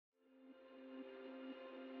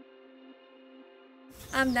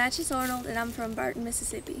I'm Natchez Arnold and I'm from Burton,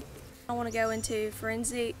 Mississippi. I want to go into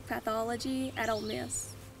forensic pathology at Ole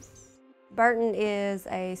Miss. Burton is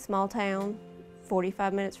a small town,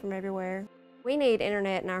 45 minutes from everywhere. We need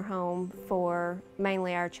internet in our home for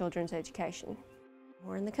mainly our children's education.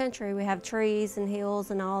 We're in the country, we have trees and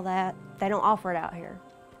hills and all that. They don't offer it out here.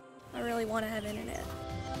 I really want to have internet.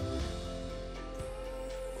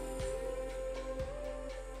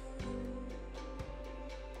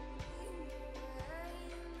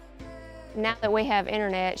 Now that we have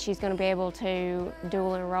internet, she's going to be able to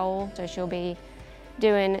dual enroll, so she'll be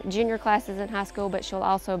doing junior classes in high school, but she'll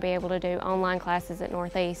also be able to do online classes at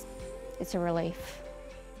Northeast. It's a relief.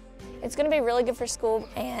 It's going to be really good for school,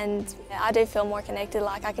 and I do feel more connected,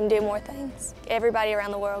 like I can do more things. Everybody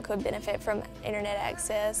around the world could benefit from internet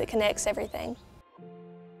access. It connects everything.